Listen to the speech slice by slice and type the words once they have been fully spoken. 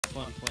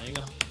fun playing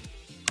a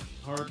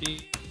hard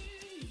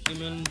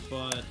demon,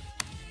 but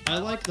I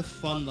like the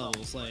fun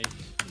levels, like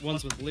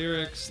ones with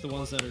lyrics, the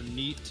ones that are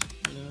neat,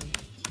 you know,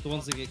 the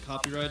ones that get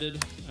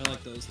copyrighted. I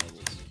like those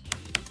levels.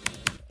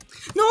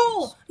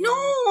 No,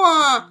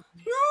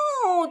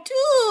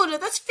 dude,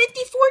 that's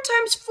 54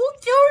 times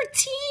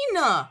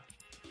 13.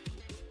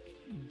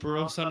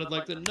 Bro sounded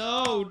like the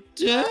no,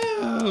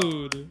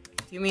 dude.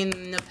 You mean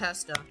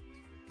Nepesta?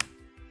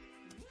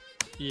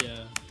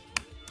 Yeah.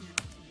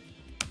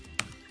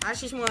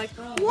 Ashley's more like,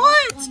 Oh,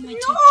 what? why my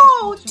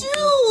No, TikTok don't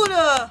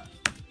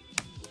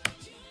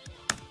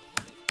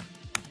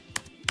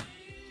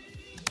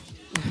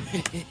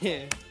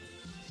dude.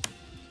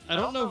 I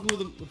don't know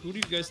who do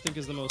you guys think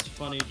is the most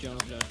funny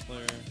Jump Dash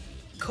player?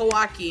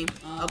 Kawaki,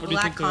 a do you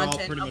think they're all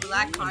pretty much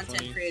black unfunny?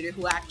 content creator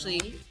who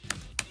actually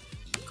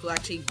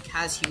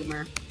has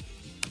humor.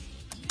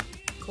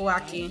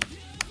 Kawaki.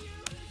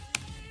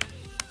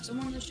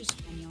 Someone that's just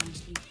funny,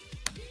 honestly.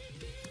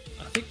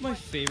 I think my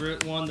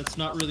favorite one that's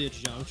not really a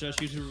Jump Dash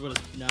YouTuber but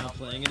is now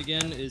playing it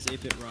again is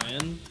 8-Bit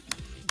Ryan.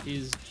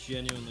 He's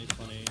genuinely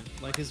funny.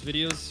 Like, his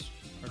videos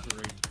are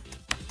great.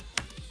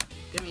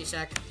 Give me a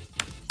sec.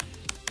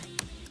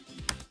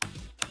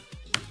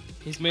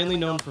 He's mainly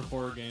known for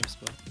horror games,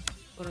 but...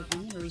 But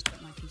I'm gonna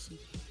restart my PC.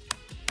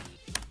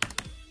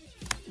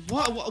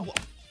 What?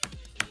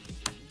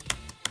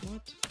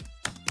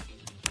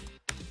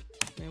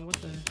 Man, what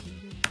the heck?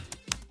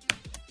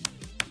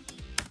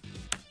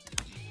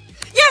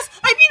 Yes!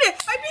 I beat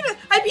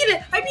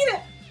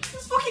it!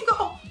 Let's fucking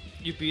go!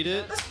 You beat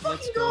it? Let's fucking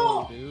Let's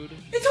go, dude.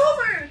 It's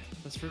over!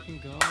 Let's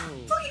freaking go.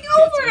 Fucking It's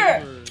over!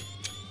 over.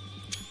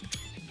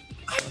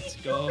 I Let's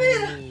beat go.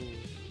 Cupid!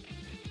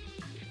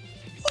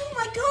 Oh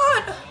my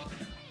god!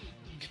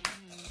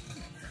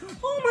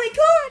 Oh my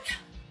god!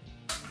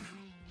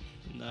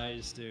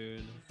 Nice,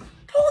 dude.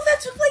 Oh,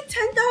 that took like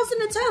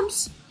 10,000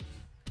 attempts!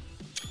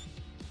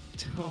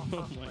 Oh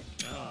my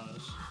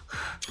gosh.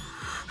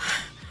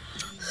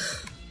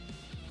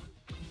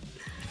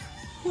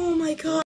 Oh my god.